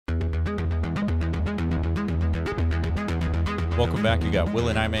Welcome back. You got Will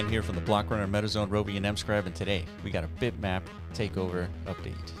and I-Man here from the Block Runner, MetaZone, Roby, and MScribe, and today we got a Bitmap Takeover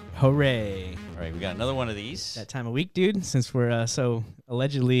update. Hooray! All right, we got another one of these. That time of week, dude. Since we're so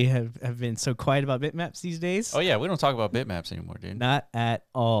allegedly have been so quiet about bitmaps these days. Oh yeah, we don't talk about bitmaps anymore, dude. Not at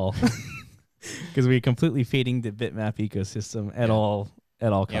all, because we're completely fading the bitmap ecosystem at all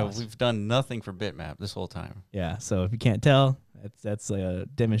costs. Yeah, we've done nothing for Bitmap this whole time. Yeah, so if you can't tell, that's a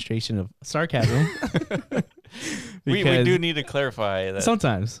demonstration of sarcasm. we do need to clarify that.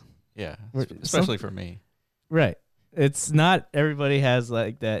 Sometimes. Yeah, especially for me. Right. It's not everybody has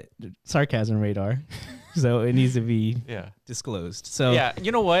like that sarcasm radar, so it needs to be disclosed. So yeah,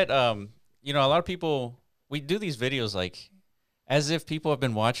 you know what? A lot of people, we do these videos like as if people have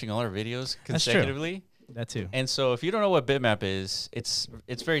been watching all our videos consecutively. That too. And so if you don't know what Bitmap is, it's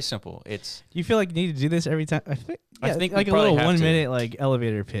very simple. It's. Do you feel like you need to do this every time? I think like a probably little 1 minute like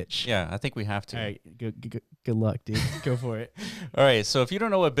elevator pitch. Yeah, I think we have to. All right, good luck, dude. Go for it. All right, so if you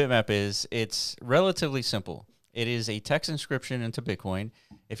don't know what Bitmap is, it's relatively simple. It is a text inscription into Bitcoin.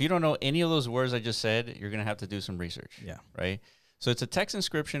 If you don't know any of those words I just said, you're going to have to do some research. Yeah. Right? So it's a text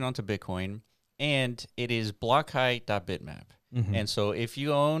inscription onto Bitcoin, and it is block height.bitmap. Mm-hmm. And so if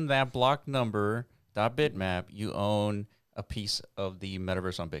you own that block number .bitmap, you own a piece of the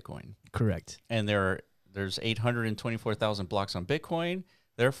metaverse on Bitcoin. Correct. And there's 824,000 blocks on Bitcoin.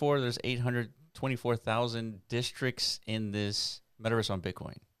 Therefore, there's 824,000 districts in this metaverse on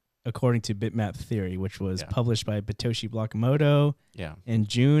Bitcoin. According to Bitmap theory, which was published by Satoshi Nakamoto in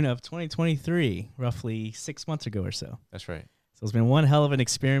June of 2023, roughly 6 months ago or so. That's right. So it's been one hell of an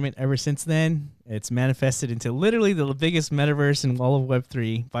experiment ever since then. It's manifested into literally the biggest metaverse in all of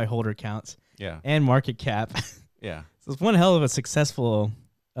Web3 by holder counts and market cap. Yeah. So it's one hell of a successful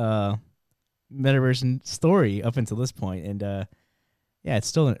metaverse story up until this point. And it's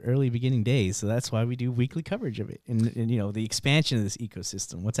still in early beginning days, so that's why we do weekly coverage of it and the expansion of this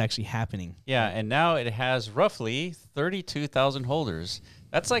ecosystem, what's actually happening. Yeah, and now it has roughly 32,000 holders.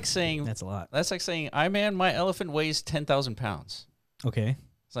 That's like saying that's a lot. That's like saying, I-Man, my elephant weighs 10,000 pounds. Okay.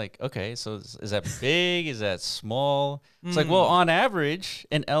 It's like, okay, so is that big? Is that small? It's like, well, on average,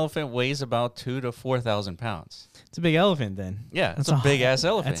 an elephant weighs about 2,000 to 4,000 pounds. It's a big elephant then. Yeah, it's a big-ass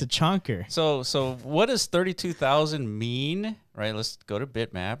elephant. That's a chonker. So what does 32,000 mean? Right, let's go to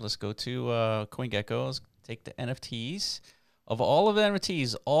Bitmap. Let's go to CoinGecko. Let's take the NFTs. Of all of the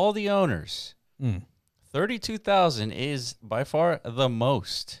NFTs, all the owners, 32,000 is by far the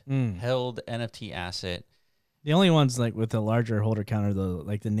most held NFT asset. The only ones like with the larger holder count are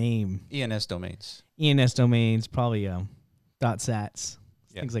the name ENS domains. ENS domains, probably .sats,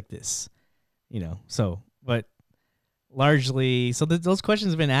 things like this. But largely, so those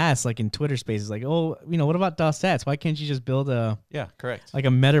questions have been asked like in Twitter spaces, like, oh, what about .sats? Why can't you just build correct, like a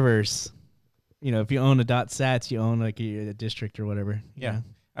metaverse? If you own a .sats, you own like a district or whatever. Yeah.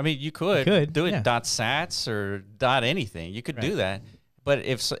 I mean, you could do it .sats or .anything. You could do that. But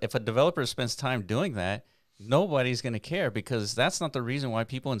if a developer spends time doing that, nobody's going to care because that's not the reason why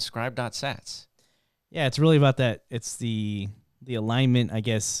people inscribe .sats. Yeah, it's really about that. It's the alignment, I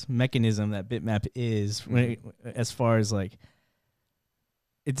guess, mechanism that Bitmap is as far as like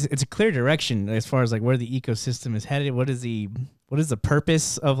it's a clear direction as far as like where the ecosystem is headed. What is the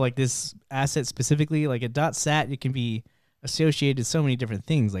purpose of like this asset specifically? Like a .sat, it can be associated to so many different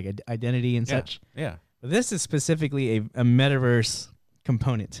things like identity and such. Yeah. But this is specifically a metaverse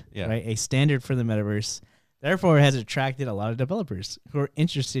component, right? A standard for the metaverse. Therefore, it has attracted a lot of developers who are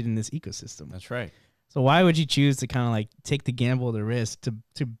interested in this ecosystem. That's right. So why would you choose to kind of like take the gamble, the risk to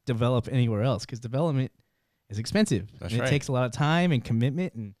develop anywhere else? Because development is expensive. That's right. It takes a lot of time and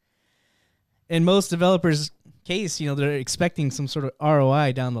commitment. And in most developers' case, they're expecting some sort of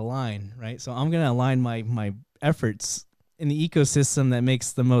ROI down the line, right? So I'm going to align my efforts in the ecosystem that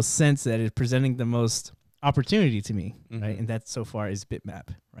makes the most sense, that is presenting the most opportunity to me, right? And that so far is Bitmap,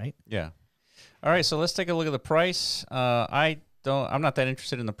 right? Yeah. All right, so let's take a look at the price. I'm not that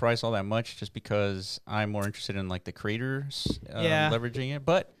interested in the price all that much, just because I'm more interested in like the creators leveraging it.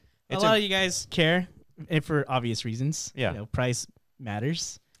 But a lot of you guys care, and for obvious reasons. Yeah, price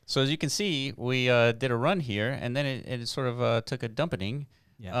matters. So as you can see, we did a run here, and then it sort of took a dumpening.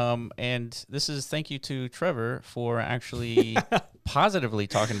 Yeah. And this is thank you to Trevor for actually positively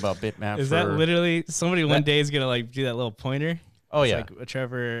talking about Bitmap. Is that literally somebody one day is gonna like do that little pointer? Oh, it's yeah. Like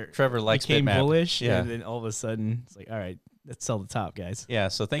Trevor likes became Bitmap. bullish, yeah. and then all of a sudden, it's like, all right, let's sell the top, guys. Yeah,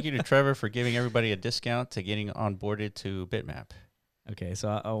 so thank you to Trevor for giving everybody a discount to getting onboarded to Bitmap. Okay, so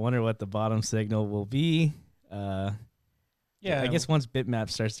I wonder what the bottom signal will be. I guess once Bitmap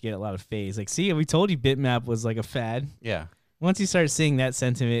starts to get a lot of phase. Like, see, we told you Bitmap was like a fad. Yeah. Once you start seeing that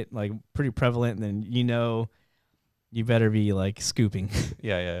sentiment like pretty prevalent, then you better be like scooping.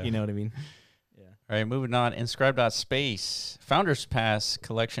 Yeah. You know what I mean? Yeah. All right, moving on. Inscribe.space. Founders Pass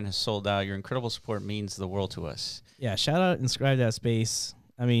collection has sold out. Your incredible support means the world to us. Yeah, shout out Inscribe.space.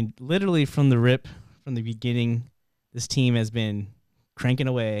 I mean, literally from the rip, from the beginning, this team has been cranking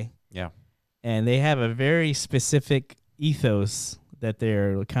away. Yeah. And they have a very specific ethos that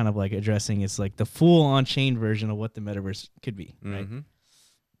they're kind of like addressing. It's like the full on-chain version of what the metaverse could be, right?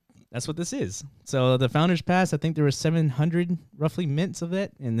 That's what this is. So the Founders Pass, I think there were 700 roughly mints of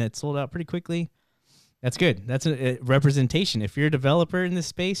it, and that sold out pretty quickly. That's good. That's a representation. If you're a developer in this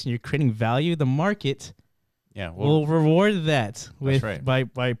space and you're creating value, the market will reward that with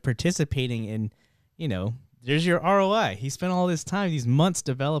by participating in, you know, there's your ROI. He spent all this time, these months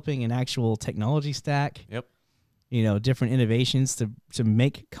developing an actual technology stack. Yep. You know, different innovations to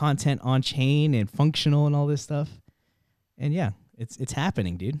make content on chain and functional and all this stuff. And yeah, it's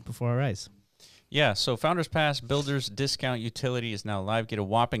happening, dude, before our eyes. Yeah, so Founders Pass Builders Discount Utility is now live. Get a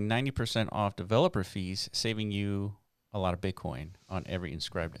whopping 90% off developer fees, saving you a lot of Bitcoin on every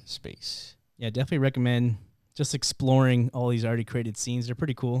inscribed space. Yeah, definitely recommend just exploring all these already created scenes. They're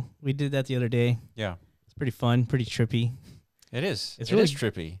pretty cool. We did that the other day. Yeah. It's pretty fun, pretty trippy. It is. It is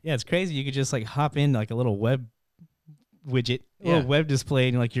trippy. Yeah, it's crazy. You could just like hop in like a little web widget, a little web display,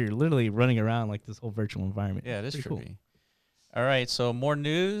 and like you're literally running around like this whole virtual environment. Yeah, it is pretty trippy. Cool. All right, so more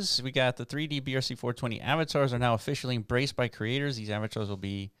news. We got the 3D BRC420 avatars are now officially embraced by creators. These avatars will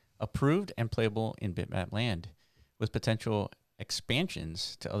be approved and playable in Bitmap land with potential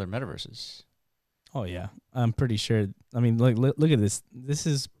expansions to other metaverses. Oh, yeah. I'm pretty sure. I mean, look at this. This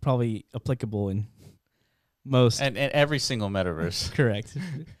is probably applicable in most. And every single metaverse. Correct.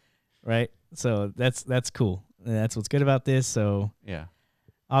 Right? So that's cool. And that's what's good about this. So yeah.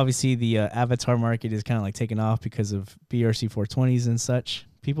 Obviously, the avatar market is kind of like taking off because of BRC420s and such.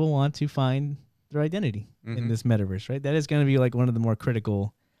 People want to find their identity in this metaverse, right? That is going to be like one of the more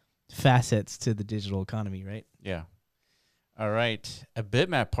critical facets to the digital economy, right? Yeah. All right. A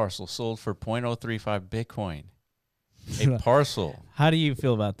Bitmap parcel sold for 0.035 Bitcoin. A parcel. How do you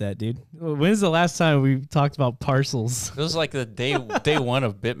feel about that, dude? When's the last time we talked about parcels? It was like the day one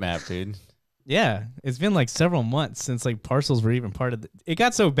of Bitmap, dude. Yeah, it's been like several months since like parcels were even part of it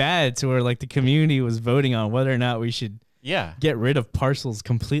got so bad to where like the community was voting on whether or not we should get rid of parcels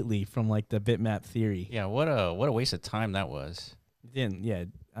completely from like the Bitmap theory. Yeah, what a waste of time that was. Then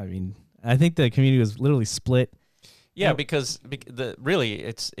I mean, I think the community was literally split. Yeah, because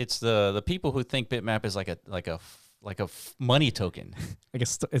it's the people who think Bitmap is like a money token.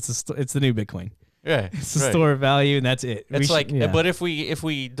 It's the new Bitcoin. Yeah, it's a store of value, and that's it. It's but if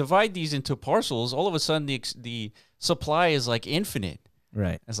we divide these into parcels, all of a sudden the supply is like infinite.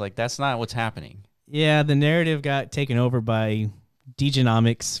 Right. It's like that's not what's happening. Yeah, the narrative got taken over by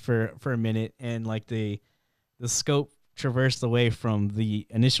degenomics for a minute, and like the scope traversed away from the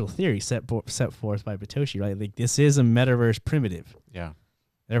initial theory set forth by Satoshi. Right, like this is a metaverse primitive. Yeah.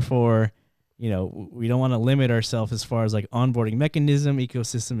 Therefore, you know, we don't want to limit ourselves as far as like onboarding mechanism,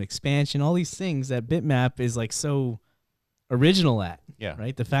 ecosystem expansion, all these things that Bitmap is like so original at. Yeah.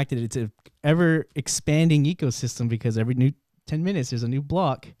 Right. The fact that it's a ever expanding ecosystem because every new 10 minutes there's a new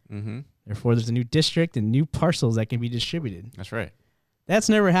block. Therefore, there's a new district and new parcels that can be distributed. That's right. That's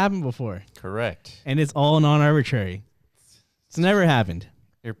never happened before. Correct. And it's all non-arbitrary. It's never happened.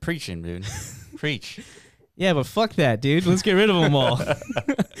 You're preaching, dude. Preach. Yeah, but fuck that, dude. Let's get rid of them all.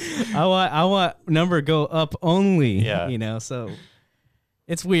 I want number go up only. Yeah. You know, so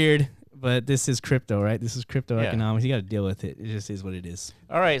it's weird, but this is crypto, right? This is crypto economics. You got to deal with it. It just is what it is.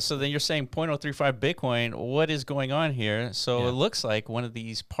 All right. So then you're saying 0.035 Bitcoin. What is going on here? So it looks like one of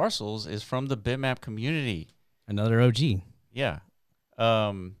these parcels is from the Bitmap community. Another OG. Yeah.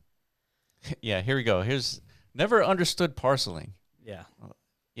 Yeah. Here we go. Here's never understood parceling. Yeah.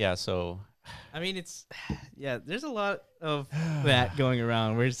 Yeah. So. I mean, there's a lot of that going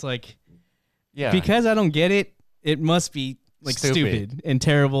around where it's like, because I don't get it, it must be like stupid and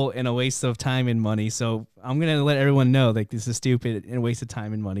terrible and a waste of time and money. So I'm going to let everyone know like this is stupid and a waste of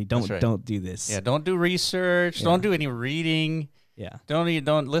time and money. Don't do this. Yeah. Don't do research. Yeah. Don't do any reading. Yeah.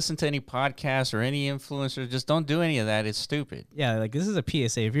 Don't listen to any podcasts or any influencers. Just don't do any of that. It's stupid. Yeah. Like this is a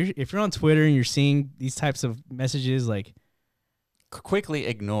PSA. If you're on Twitter and you're seeing these types of messages, like quickly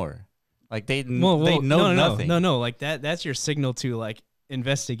ignore. Like they know nothing. No. Like that's your signal to like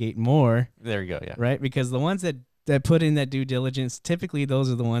investigate more. There you go. Yeah. Right. Because the ones that put in that due diligence, typically those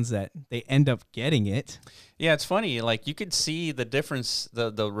are the ones that they end up getting it. Yeah. It's funny. Like you could see the difference,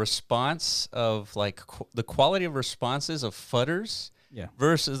 the response of like the quality of responses of fudders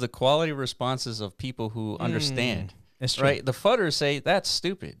versus the quality of responses of people who understand. That's true. Right. The fudders say that's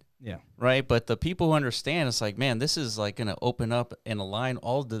stupid. Yeah. Right. But the people who understand, it's like, man, this is like going to open up and align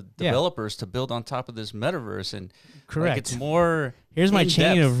all the developers to build on top of this metaverse. And correct. Like, it's more. Here's my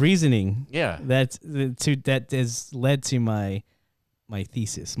chain of reasoning. Yeah. That has led to my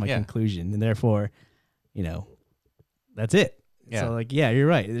thesis, my conclusion. And therefore, you know, that's it. Yeah. So like, yeah, you're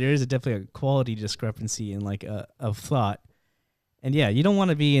right. There is definitely a quality discrepancy in like of thought. And yeah, you don't want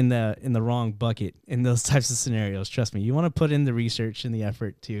to be in the wrong bucket in those types of scenarios. Trust me, you want to put in the research and the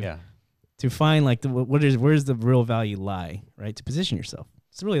effort to find like where's the real value lie, right? To position yourself.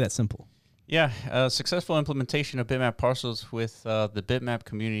 It's really that simple. Yeah, successful implementation of bitmap parcels with the Bitmap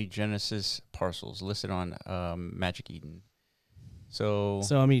community Genesis parcels listed on Magic Eden. So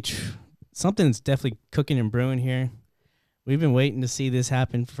I mean, something's definitely cooking and brewing here. We've been waiting to see this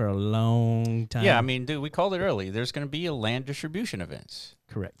happen for a long time. Yeah, I mean, dude, we called it early. There's going to be a land distribution events.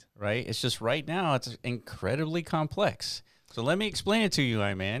 Correct. Right? It's just right now it's incredibly complex. So let me explain it to you,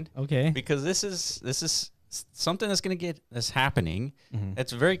 Iman. Okay. Because this is something that's happening.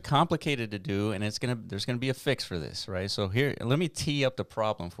 It's very complicated to do, and there's gonna be a fix for this, right? So here, let me tee up the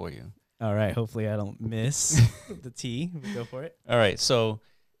problem for you. All right. Hopefully, I don't miss the T. Go for it. All right. So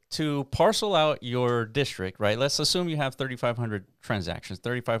to parcel out your district, right? Let's assume you have 3,500 transactions,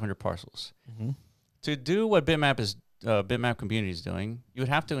 3,500 parcels. To do what Bitmap community is doing, you would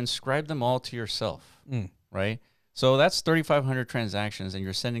have to inscribe them all to yourself, right? So that's 3,500 transactions, and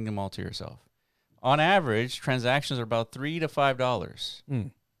you're sending them all to yourself. On average, transactions are about $3 to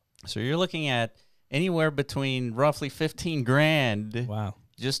 $5. So you're looking at anywhere between roughly 15 grand. Wow.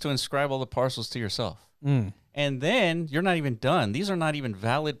 Just to inscribe all the parcels to yourself. And then you're not even done. These are not even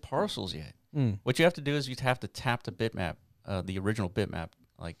valid parcels yet. What you have to do is you have to tap the bitmap, the original bitmap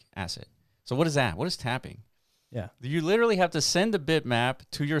like asset. So what is that? What is tapping? Yeah. You literally have to send the bitmap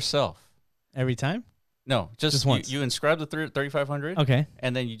to yourself. Every time? No, just once. You inscribe the 3,500. Okay.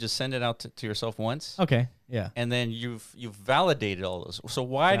 And then you just send it out to yourself once. Okay. Yeah. And then you've validated all those. So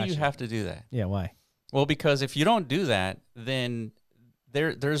why do you have to do that? Yeah, why? Well, because if you don't do that, then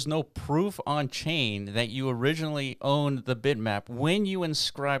there's no proof on chain that you originally owned the bitmap when you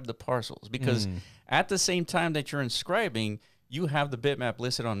inscribe the parcels, because at the same time that you're inscribing, you have the bitmap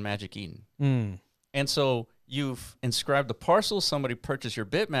listed on Magic Eden. And so you've inscribed the parcels, somebody purchased your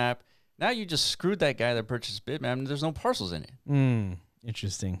bitmap, now you just screwed that guy that purchased bitmap and there's no parcels in it.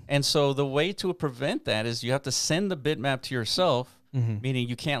 Interesting. And so the way to prevent that is you have to send the bitmap to yourself, meaning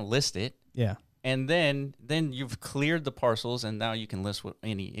you can't list it. Yeah. And then you've cleared the parcels, and now you can list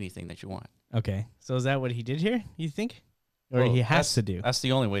anything that you want. Okay. So is that what he did here, you think? Or he has to do? That's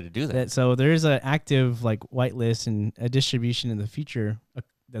the only way to do that. So there is an active like whitelist and a distribution in the future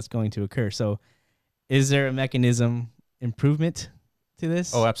that's going to occur. So is there a mechanism improvement to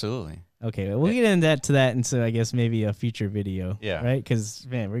this? Oh, absolutely. Okay. We'll get into that into, I guess, maybe a future video. Yeah. Right? Because,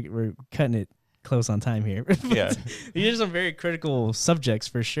 man, we're cutting it close on time here. Yeah. These are some very critical subjects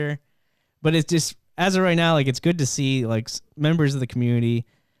for sure. But it's just, as of right now, like, it's good to see, like, members of the community,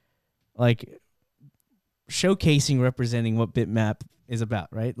 like, showcasing, representing what Bitmap is about,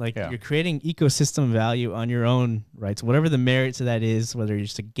 right? Like, you're creating ecosystem value on your own, right? So whatever the merits of that is, whether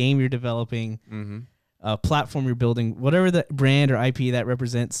it's a game you're developing, a platform you're building, whatever the brand or IP that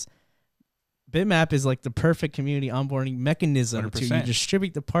represents, Bitmap is like the perfect community onboarding mechanism 100%. to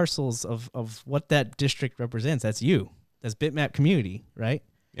distribute the parcels of what that district represents. That's you. That's Bitmap community, right?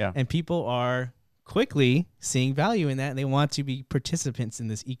 Yeah. And people are quickly seeing value in that, and they want to be participants in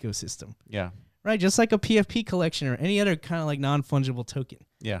this ecosystem. Yeah. Right? Just like a PFP collection or any other kind of like non-fungible token.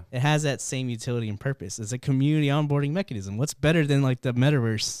 Yeah. It has that same utility and purpose. It's a community onboarding mechanism. What's better than like the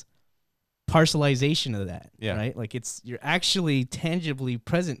metaverse parcelization of that? Yeah. Right? Like you're actually tangibly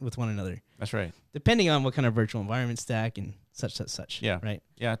present with one another. That's right. Depending on what kind of virtual environment stack and such. Yeah. Right?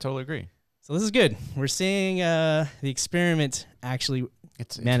 Yeah, I totally agree. So this is good. We're seeing the experiment actually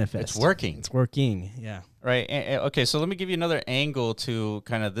manifest. It's working. It's working. Yeah. Right. Okay. So let me give you another angle to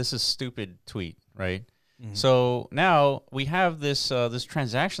kind of this is stupid tweet. Right. So now we have this this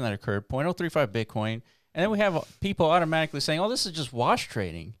transaction that occurred, 0.035 Bitcoin, and then we have people automatically saying, "Oh, this is just wash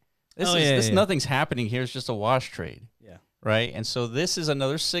trading. Nothing's happening here. It's just a wash trade." Yeah. Right. And so this is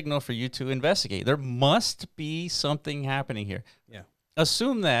another signal for you to investigate. There must be something happening here. Yeah.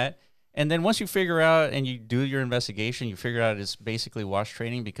 Assume that. And then once you figure out and you do your investigation, you figure out it's basically wash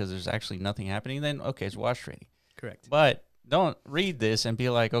trading because there's actually nothing happening, then okay, it's wash trading. Correct. But don't read this and be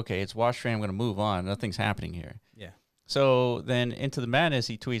like, okay, it's wash trading, I'm going to move on. Nothing's happening here. Yeah. So then into the madness,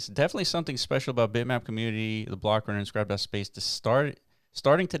 he tweets, definitely something special about Bitmap community, the block runner, inscribe space to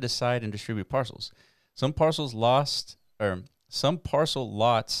starting to decide and distribute parcels. Some parcel lots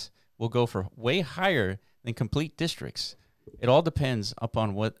will go for way higher than complete districts. It all depends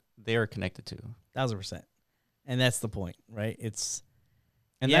upon what they are connected to. 1000%. And that's the point, right?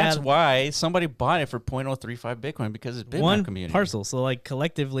 And that's why somebody bought it for 0.035 Bitcoin, because it's Bitmap one community. parcel. So like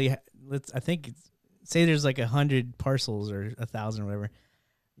collectively, say there's like 100 parcels or 1,000 or whatever.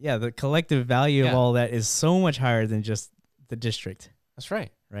 Yeah, the collective value of all that is so much higher than just the district. That's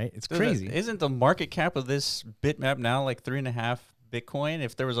right. Right? It's crazy. Isn't the market cap of this Bitmap now like 3.5 Bitcoin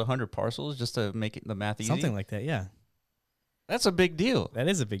if there was 100 parcels, just to make it the math easy? Something like that, yeah. That's a big deal. That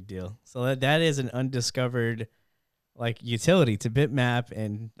is a big deal. So that is an undiscovered like utility to Bitmap,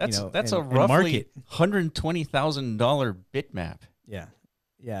 and that's a roughly $120,000 Bitmap.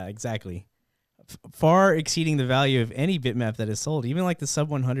 Yeah, exactly. Far exceeding the value of any Bitmap that is sold, even like the sub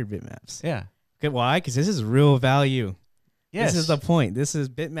 100 Bitmaps. Yeah. Why? Because this is real value. Yes. This is the point. This is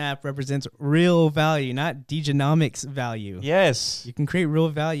Bitmap represents real value, not degenomics value. Yes. You can create real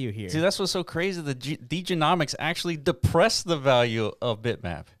value here. See, that's what's so crazy. The degenomics actually depress the value of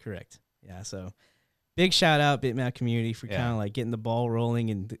Bitmap. Correct. Yeah. So big shout out Bitmap community for kind of like getting the ball rolling,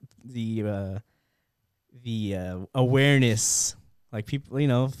 and the awareness. Like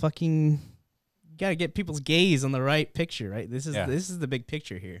people, fucking gotta get people's gaze on the right picture, right? This is the big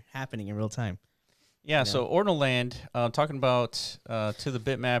picture here happening in real time. Yeah, so Ordinal Land, talking about to the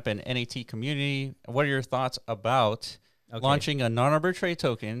Bitmap and NAT community, what are your thoughts about launching a non-arbitrary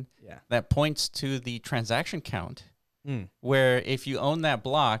token that points to the transaction count, where if you own that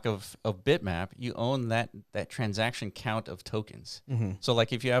block of Bitmap, you own that transaction count of tokens. So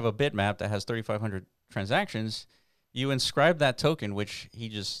like if you have a Bitmap that has 3,500 transactions, you inscribe that token, which he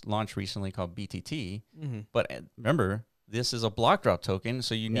just launched recently called BTT, but remember, this is a block drop token,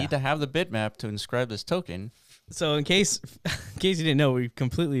 so you need to have the Bitmap to inscribe this token. So in case you didn't know, we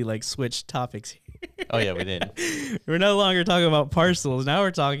completely like switched topics here. Oh yeah, we did. We're no longer talking about parcels. Now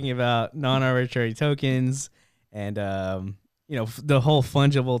we're talking about non-arbitrary tokens and the whole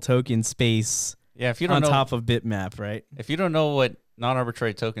fungible token space. Yeah, if you don't know, top of Bitmap, right? If you don't know what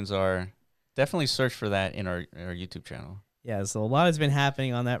non-arbitrary tokens are, definitely search for that in our YouTube channel. Yeah, so a lot has been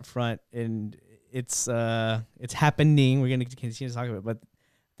happening on that front, and it's happening. We're going to continue to talk about it, but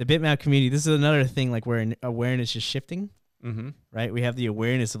the Bitmap community, this is another thing like where awareness is shifting, right? We have the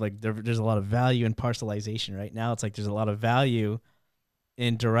awareness of like there's a lot of value in parcelization right now. It's like there's a lot of value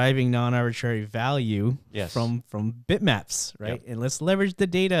in deriving non-arbitrary value from bitmaps, right? And let's leverage the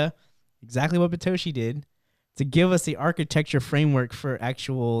data, exactly what Batoshi did, to give us the architecture framework for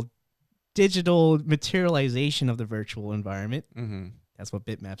actual digital materialization of the virtual environment. That's what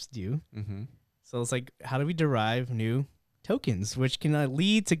bitmaps do. So it's like, how do we derive new tokens, which can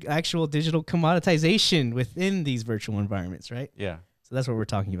lead to actual digital commoditization within these virtual environments, right? Yeah. So that's what we're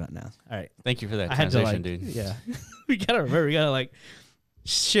talking about now. All right. Thank you for that transition, dude. Yeah. we gotta like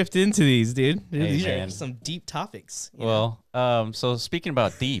shift into these, dude. Hey, these man. are some deep topics. Well, so speaking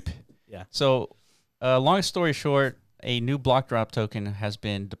about deep. Yeah. So long story short, a new block drop token has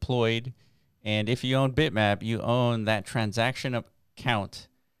been deployed. And if you own Bitmap, you own that transaction count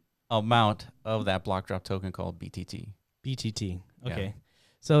amount of that block drop token called BTT. BTT. Okay. Yeah.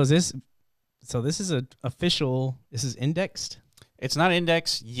 So this is official. This is indexed. It's not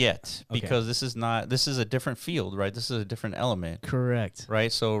indexed yet because this is a different field, right? This is a different element. Correct.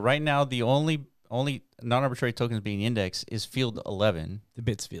 Right. So right now the only non-arbitrary tokens being indexed is field 11. The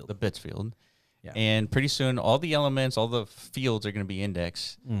bits field. The bits field. Yeah. And pretty soon all the elements, all the fields are going to be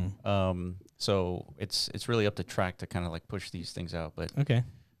indexed. So it's really up to Track to kind of like push these things out. But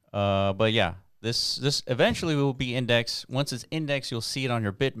but yeah, this eventually will be indexed. Once it's indexed, you'll see it on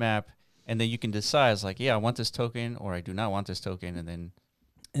your Bitmap, and then you can decide, it's like, yeah, I want this token or I do not want this token, and then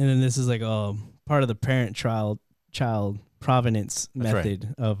this is like part of the parent-child provenance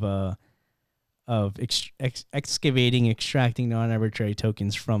method of excavating, extracting non-arbitrary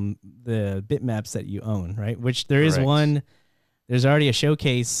tokens from the bitmaps that you own, right? Which there is one. There's already a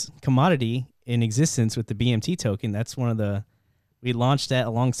showcase commodity in existence with the BMT token. That's one of the. We launched that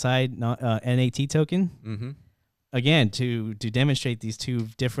alongside NAT token. Again, to demonstrate these two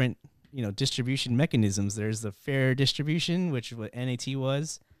different distribution mechanisms. There's the fair distribution, which is what NAT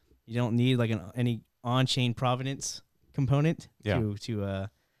was. You don't need like any on-chain provenance component to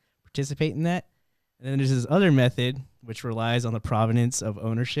participate in that. And then there's this other method which relies on the provenance of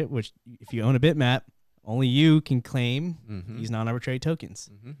ownership, which if you own a bitmap, only you can claim these non-arbitrary tokens.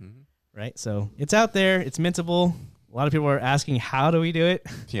 Right? So it's out there. It's mintable. A lot of people are asking, how do we do it?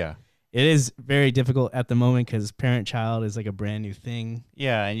 Yeah. It is very difficult at the moment because parent-child is like a brand new thing.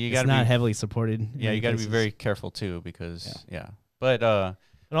 Yeah, and it's not heavily supported. Yeah, you got to be very careful too because But all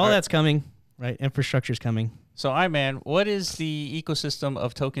that's coming, right? Infrastructure's coming. So, what is the ecosystem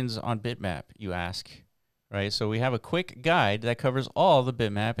of tokens on Bitmap, you ask? right? So we have a quick guide that covers all the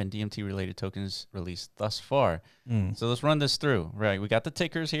bitmap and DMT related tokens released thus far. So let's run this through, right? We got the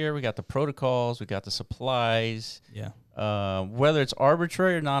tickers here, we got the protocols, we got the supplies. Yeah. Whether it's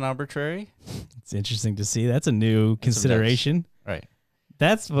arbitrary or non-arbitrary. It's interesting to see. That's a new consideration. Right.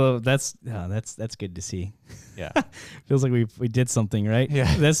 That's good to see. Yeah. Feels like we did something, right?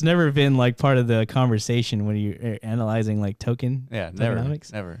 Yeah. That's never been like part of the conversation when you're analyzing like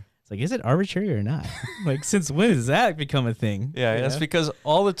tokenomics. Never. It's like, is it arbitrary or not? Like, since when has that become a thing? Yeah, that's because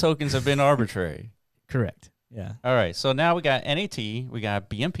all the tokens have been arbitrary. Correct. Yeah. All right. So now we got NAT, we got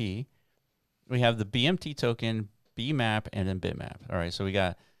BMP, we have the BMT token, BMap, and then bitmap. All right. So we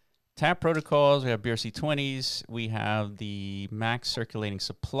got TAP protocols, we have BRC20s, we have the max circulating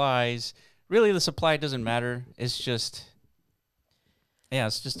supplies. Really, the supply doesn't matter. It's just,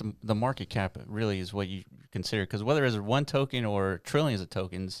 it's just the market cap really is what you consider. Because whether it's one token or trillions of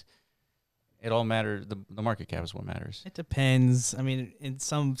tokens, it all matters. The market cap is what matters. It depends. I mean, in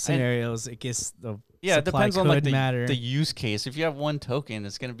some scenarios, it gets the it depends on like matter. the use case. If you have one token,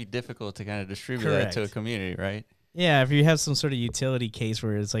 it's going to be difficult to kind of distribute that to a community, right? Yeah, if you have some sort of utility case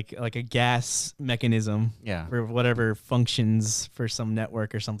where it's like a gas mechanism for whatever functions for some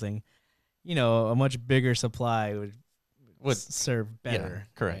network or something, you know, a much bigger supply would serve better.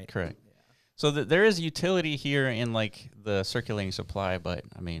 Yeah, correct, right? correct. Yeah. So there is utility here in like the circulating supply, but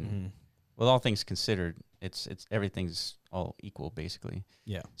I mean, with all things considered, it's everything's all equal basically.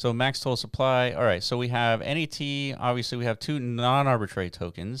 Yeah. So max total supply. All right. So we have NET. Obviously, we have 2 non-arbitrary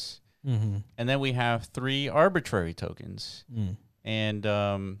tokens. And then we have 3 arbitrary tokens. And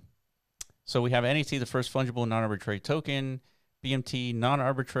so we have NET, the first fungible non-arbitrary token, BMT,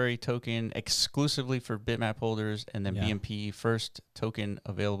 non-arbitrary token exclusively for bitmap holders, and then BMP, first token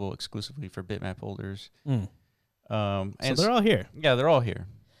available exclusively for bitmap holders. So they're all here. Yeah, they're all here.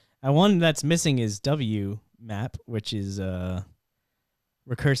 And one that's missing is WMap, which is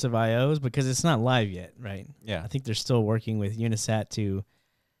recursive IOs, because it's not live yet, right? Yeah. I think they're still working with Unisat to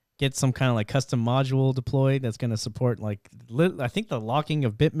get some kind of like custom module deployed that's going to support like I think the locking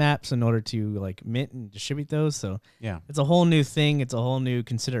of bitmaps in order to like mint and distribute those. So yeah, it's a whole new thing. It's a whole new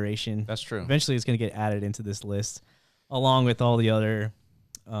consideration. That's true. Eventually, it's going to get added into this list, along with all the other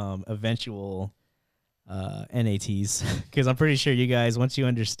eventual NATs. Because I'm pretty sure you guys, once you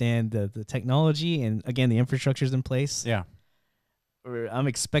understand the technology and again the infrastructure's in place, I'm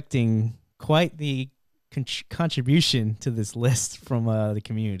expecting quite the contribution to this list from the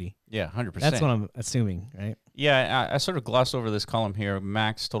community. Yeah, 100%. That's what I'm assuming, right? Yeah, I sort of glossed over this column here,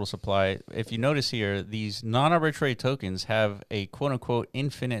 max total supply. If you notice here, these non-arbitrary tokens have a quote-unquote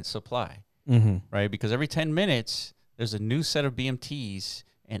infinite supply, right? Because every 10 minutes, there's a new set of BMTs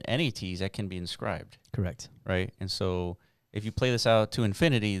and NATs that can be inscribed. Correct. Right? And so if you play this out to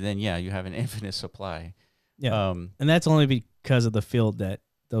infinity, then yeah, you have an infinite supply. Yeah, and that's only because of the field that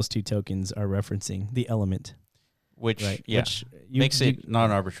those 2 tokens are referencing, the element. Which makes it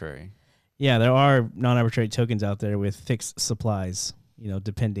non-arbitrary. Yeah, there are non-arbitrary tokens out there with fixed supplies, you know,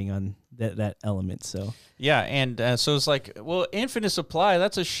 depending on that element. So yeah, and so it's like, well, infinite supply,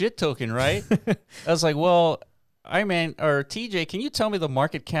 that's a shit token, right? I was like, well, TJ, can you tell me the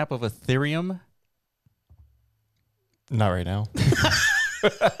market cap of Ethereum? Not right now.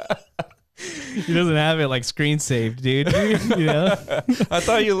 He doesn't have it like screen saved, dude. You know? I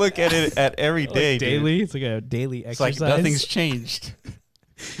thought you look at it at every day, like daily. Dude. It's like a daily exercise. It's like nothing's changed.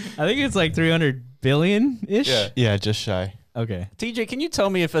 I think it's like 300 billion ish. Yeah, just shy. Okay. TJ, can you tell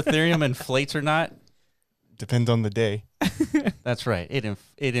me if Ethereum inflates or not? Depends on the day. That's right. It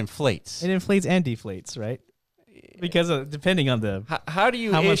inflates. It inflates and deflates, right? Because depending on the how do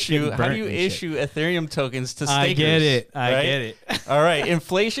you issue Ethereum tokens to stakers? I get it. I get it. All right,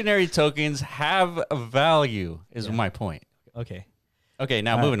 inflationary tokens have a value. Is my point. Okay. Okay.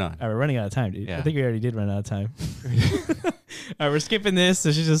 Now moving on. All right, we're running out of time, dude. Yeah. I think we already did run out of time. All right, we're skipping this.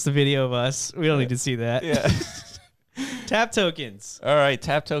 This is just a video of us. We don't need to see that. Yeah. Tap tokens. All right,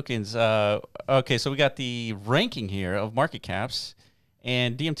 tap tokens. Okay, so we got the ranking here of market caps,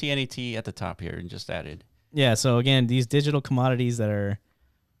 and DMT NAT at the top here, and just added. Yeah, so again, these digital commodities that are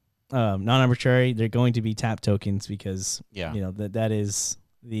non-arbitrary, they're going to be tap tokens because you know that is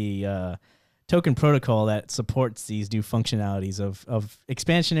the token protocol that supports these new functionalities of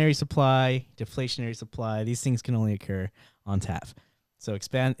expansionary supply, deflationary supply. These things can only occur on tap. So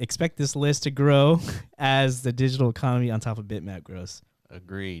expect this list to grow as the digital economy on top of Bitmap grows.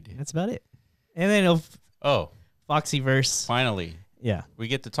 Agreed. That's about it. And then Foxxiverse. Finally. Yeah. We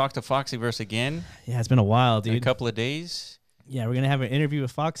get to talk to Foxxiverse again. Yeah, it's been a while, dude. In a couple of days. Yeah, we're going to have an interview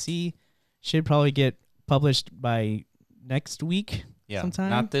with Foxy. Should probably get published by next week. Yeah, sometime.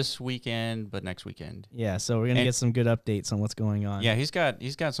 not this weekend, but next weekend. Yeah, so we're gonna get some good updates on what's going on. Yeah, he's got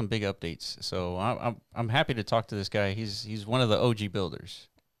some big updates. So I'm happy to talk to this guy. He's one of the OG builders.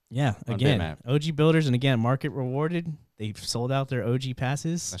 Yeah, on again, Bitmap. OG builders, and again, market rewarded. They've sold out their OG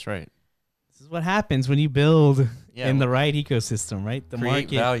passes. That's right. This is what happens when you build Yeah, in the right ecosystem, right? The create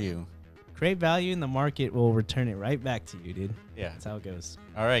market value. create value, and the market will return it right back to you, dude. Yeah. That's how it goes.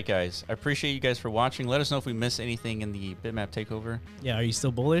 All right, guys. I appreciate you guys for watching. Let us know if we miss anything in the Bitmap takeover. Yeah, are you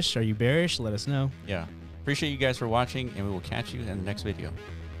still bullish? Are you bearish? Let us know. Yeah. Appreciate you guys for watching, and we will catch you in the next video.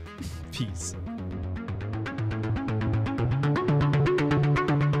 Peace.